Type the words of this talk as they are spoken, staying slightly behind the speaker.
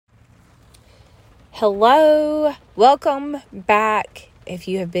Hello, welcome back if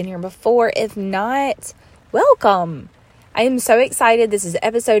you have been here before. If not, welcome. I am so excited. This is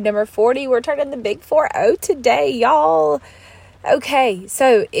episode number 40. We're turning the big 40 today, y'all. Okay,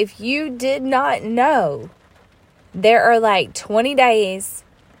 so if you did not know, there are like 20 days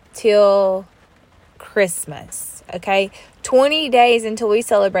till Christmas, okay? 20 days until we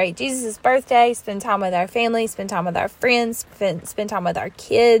celebrate Jesus' birthday, spend time with our family, spend time with our friends, spend time with our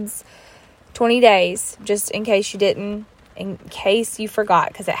kids. 20 days, just in case you forgot,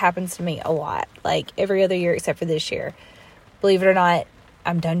 because it happens to me a lot, like every other year except for this year. Believe it or not,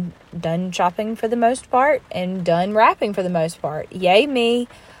 I'm done shopping for the most part and done wrapping for the most part. Yay me.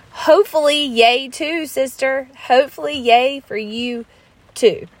 Hopefully, yay too, sister. Hopefully, yay for you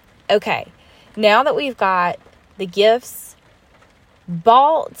too. Okay, now that we've got the gifts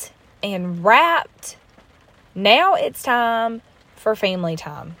bought and wrapped, now it's time for family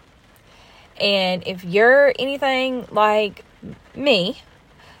time. And if you're anything like me,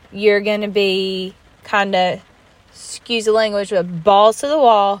 you're going to be kind of, excuse the language, but balls to the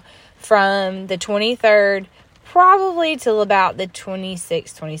wall from the 23rd probably till about the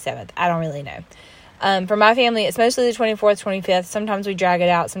 26th, 27th. I don't really know. For my family, it's mostly the 24th, 25th. Sometimes we drag it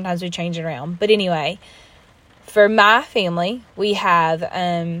out. Sometimes we change it around. But anyway, for my family, we have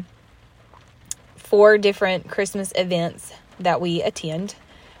 4 different Christmas events that we attend.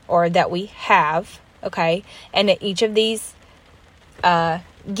 Or that we have, okay? And at each of these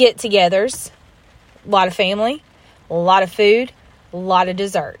get-togethers, a lot of family, a lot of food, a lot of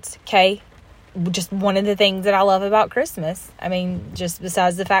desserts, okay? Just one of the things that I love about Christmas. I mean, just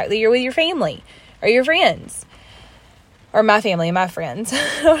besides the fact that you're with your family or your friends. Or my family and my friends.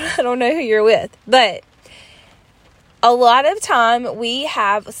 I don't know who you're with. But a lot of time we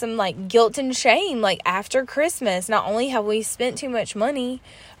have some like guilt and shame, like after Christmas. Not only have we spent too much money,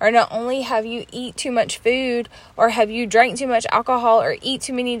 or not only have you eat too much food, or have you drank too much alcohol, or eat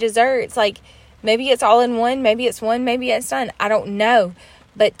too many desserts. Like maybe it's all in one, maybe it's one, maybe it's done. I don't know.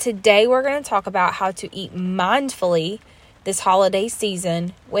 But today we're going to talk about how to eat mindfully this holiday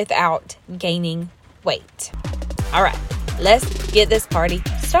season without gaining weight. All right, let's get this party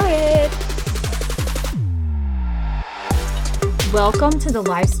started. Welcome to the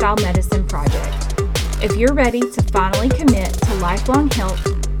Lifestyle Medicine Project. If you're ready to finally commit to lifelong health,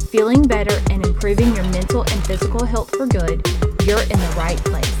 feeling better, and improving your mental and physical health for good, you're in the right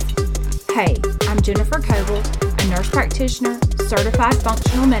place. Hey, I'm Jennifer Coble, a nurse practitioner, certified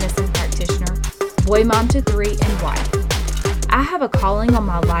functional medicine practitioner, boy mom to 3, and wife. I have a calling on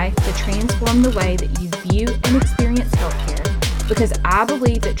my life to transform the way that you view and experience healthcare because I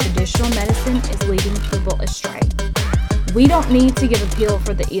believe that traditional medicine is leading people astray. We don't need to give a pill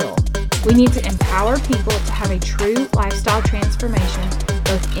for the ill. We need to empower people to have a true lifestyle transformation,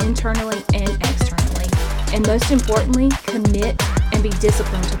 both internally and externally. And most importantly, commit and be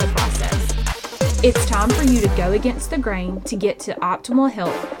disciplined to the process. It's time for you to go against the grain to get to optimal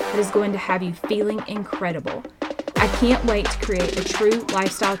health that is going to have you feeling incredible. I can't wait to create a true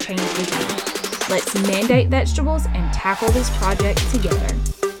lifestyle change with you. Let's mandate vegetables and tackle this project together.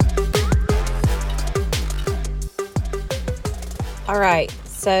 All right,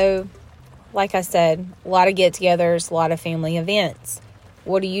 so like I said, a lot of get-togethers, a lot of family events.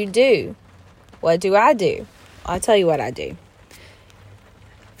 What do? What do I do? I'll tell you what I do.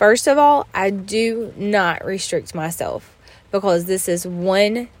 First of all, I do not restrict myself because this is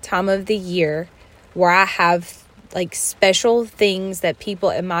one time of the year where I have like special things that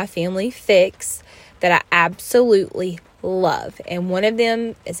people in my family fix that I absolutely love. And one of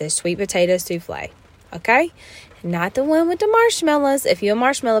them is a sweet potato souffle, okay? Not the one with the marshmallows. If you're a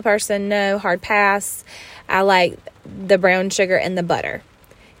marshmallow person, no, hard pass. I like the brown sugar and the butter.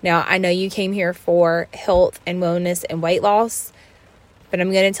 Now, I know you came here for health and wellness and weight loss, but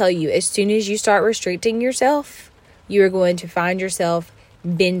I'm going to tell you, as soon as you start restricting yourself, you are going to find yourself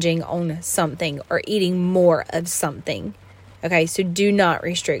binging on something or eating more of something. Okay, so do not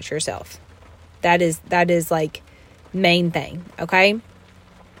restrict yourself. That is like main thing, okay?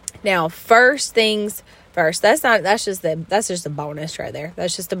 Now, first things first. That's just a bonus right there.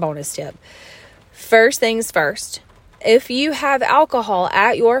 That's just a bonus tip. First things first. If you have alcohol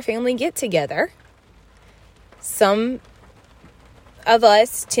at your family get-together, some of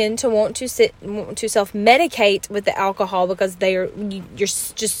us tend to want to self-medicate with the alcohol because you're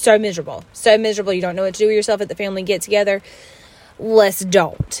just so miserable. So miserable you don't know what to do with yourself at the family get-together. Let's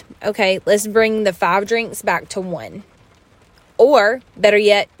don't. Okay, let's bring the 5 drinks back to 1. Or, better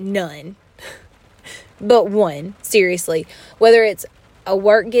yet, none. But 1, seriously. Whether it's a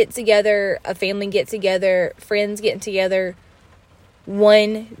work get-together, a family get-together, friends getting together,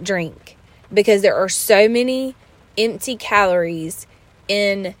 1 drink. because there are so many empty calories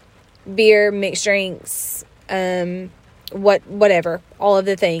in beer, mixed drinks, whatever, all of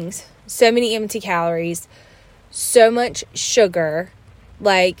the things. So many empty calories, so much sugar.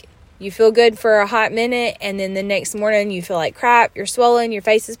 Like, you feel good for a hot minute, and then the next morning you feel like crap. You're swollen, your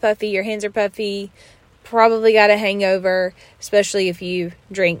face is puffy, your hands are puffy, probably got a hangover, especially if you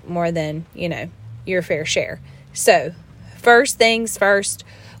drink more than, your fair share. So, first things first,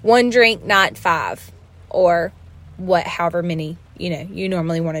 1 drink, not 5, or however many, you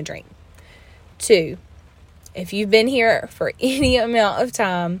normally want to drink. 2, if you've been here for any amount of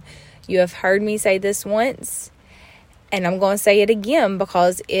time, you have heard me say this once, and I'm going to say it again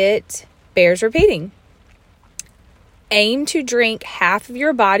because it bears repeating. Aim to drink half of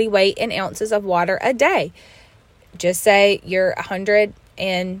your body weight in ounces of water a day. Just say you're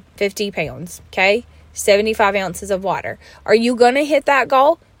 150 pounds, okay? 75 ounces of water. Are you going to hit that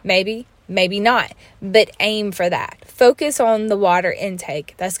goal? Maybe, maybe not. But aim for that. Focus on the water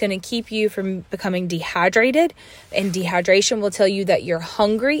intake. That's going to keep you from becoming dehydrated. And dehydration will tell you that you're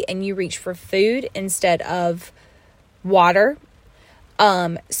hungry and you reach for food instead of water.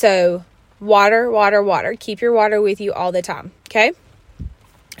 So water. Keep your water with you all the time. Okay?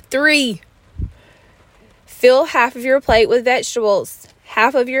 3, fill half of your plate with vegetables.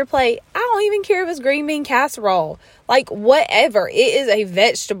 Half of your plate. I don't even care if it's green bean casserole. Like, whatever. It is a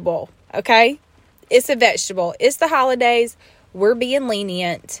vegetable. Okay? It's a vegetable. It's the holidays. We're being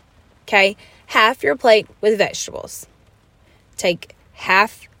lenient. Okay? Half your plate with vegetables. Take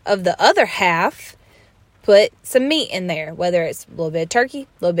half of the other half. Put some meat in there, whether it's a little bit of turkey, a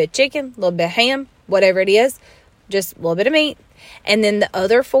little bit of chicken, a little bit of ham, whatever it is, just a little bit of meat. And then the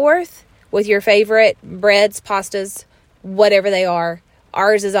other fourth with your favorite breads, pastas, whatever they are.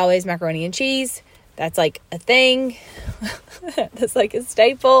 Ours is always macaroni and cheese. That's like a thing. That's like a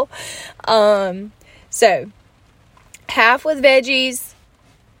staple. So half with veggies,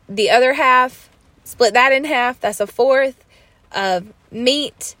 the other half, split that in half. That's a fourth of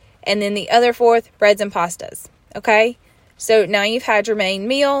meat. And then the other fourth, breads and pastas. Okay? So now you've had your main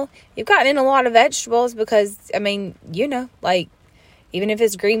meal. You've gotten in a lot of vegetables because, even if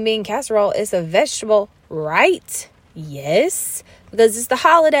it's green bean casserole, it's a vegetable, right? Yes. Because it's the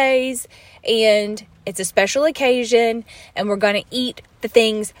holidays and it's a special occasion and we're going to eat the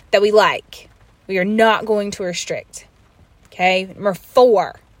things that we like. We are not going to restrict. Okay? Number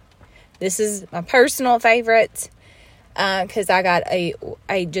 4. This is my personal favorite. Because I got a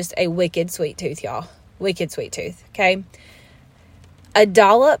wicked sweet tooth, y'all. Wicked sweet tooth, okay? A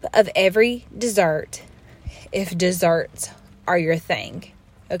dollop of every dessert, if desserts are your thing,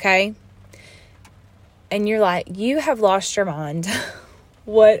 okay? And you're like, you have lost your mind.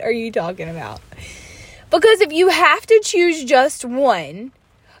 What are you talking about? Because if you have to choose just one,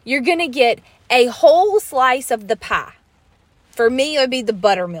 you're going to get a whole slice of the pie. For me, it would be the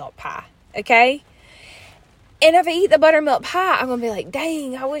buttermilk pie, okay? And if I eat the buttermilk pie, I'm going to be like,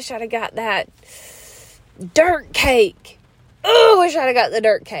 dang, I wish I'd have got that dirt cake. Oh, I wish I'd have got the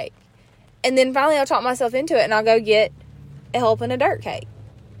dirt cake. And then finally I'll talk myself into it and I'll go get a helping of dirt cake.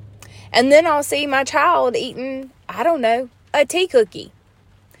 And then I'll see my child eating, a tea cookie.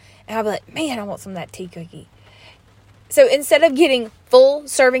 And I'll be like, man, I want some of that tea cookie. So instead of getting full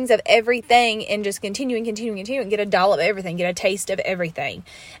servings of everything and just continuing, get a dollop of everything, get a taste of everything.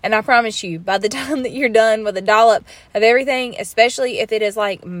 And I promise you, by the time that you're done with a dollop of everything, especially if it is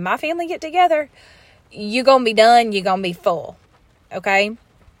like my family get together, you're going to be done, you're going to be full. Okay?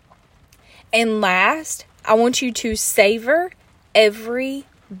 And last, I want you to savor every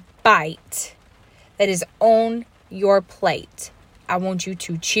bite that is on your plate. I want you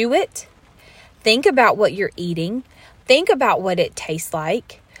to chew it. Think about what you're eating. Think about what it tastes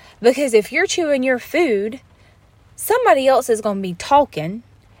like. Because if you're chewing your food, somebody else is going to be talking.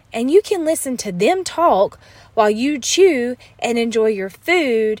 And you can listen to them talk while you chew and enjoy your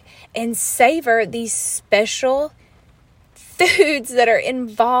food and savor these special foods that are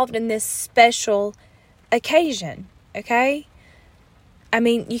involved in this special occasion. Okay?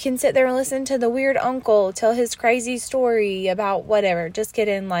 You can sit there and listen to the weird uncle tell his crazy story about whatever. Just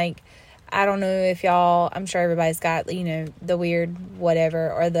kidding, I don't know if y'all, I'm sure everybody's got, the weird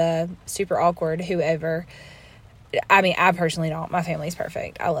whatever or the super awkward whoever. I personally don't. My family's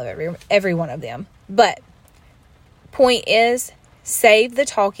perfect. I love every one of them. But point is, save the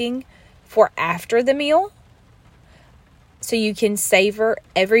talking for after the meal so you can savor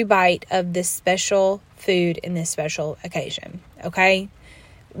every bite of this special food in this special occasion. Okay?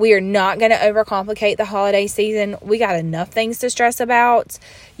 We are not going to overcomplicate the holiday season. We got enough things to stress about.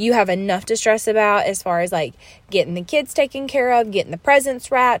 You have enough to stress about as far as like getting the kids taken care of, getting the presents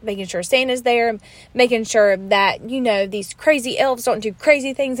wrapped, making sure Santa's there, making sure that, these crazy elves don't do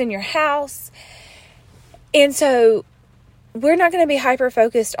crazy things in your house. And so we're not going to be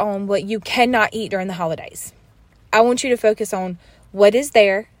hyper-focused on what you cannot eat during the holidays. I want you to focus on what is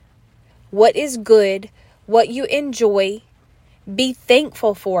there, what is good, what you enjoy. Be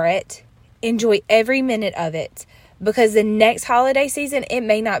thankful for it. Enjoy every minute of it, because the next holiday season, it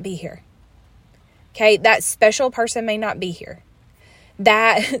may not be here. Okay, that special person may not be here.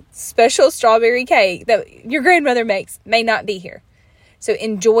 That special strawberry cake that your grandmother makes may not be here. So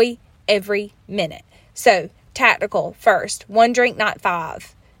enjoy every minute. So tactical, first, 1 drink, not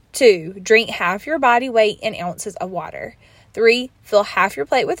 5. 2, drink half your body weight in ounces of water. 3, fill half your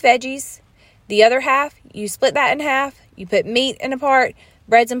plate with veggies. The other half, you split that in half. You put meat in a part,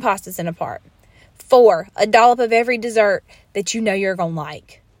 breads and pastas in a part. 4, a dollop of every dessert that you know you're going to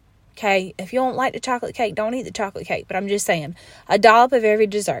like. Okay, if you don't like the chocolate cake, don't eat the chocolate cake. But I'm just saying, a dollop of every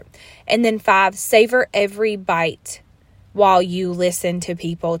dessert. And then 5, savor every bite while you listen to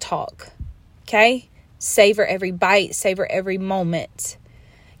people talk. Okay, savor every bite, savor every moment.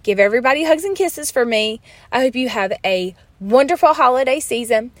 Give everybody hugs and kisses for me. I hope you have a wonderful holiday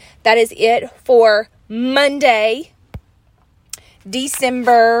season. That is it for Monday,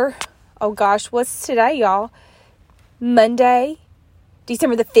 December, what's today, y'all? Monday,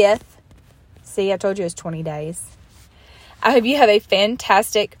 December the 5th. See, I told you it's 20 days. I hope you have a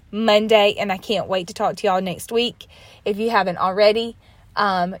fantastic Monday, and I can't wait to talk to y'all next week. If you haven't already,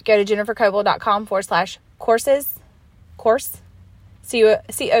 go to jennifercoble.com/courses. Course.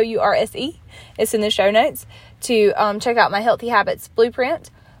 COURSE. It's in the show notes to check out my Healthy Habits Blueprint,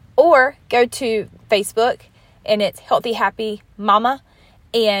 or go to Facebook and it's Healthy Happy Mama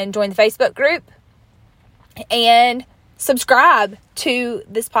and join the Facebook group and subscribe to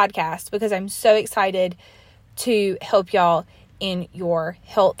this podcast, because I'm so excited to help y'all in your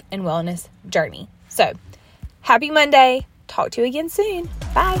health and wellness journey. So happy Monday. Talk to you again soon.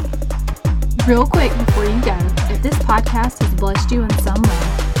 Bye. Real quick before you go, if this podcast has blessed you in some way,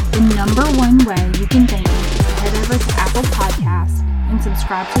 the number one way you can thank me is to head over to Apple Podcasts and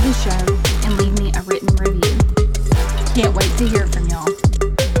subscribe to the show and leave me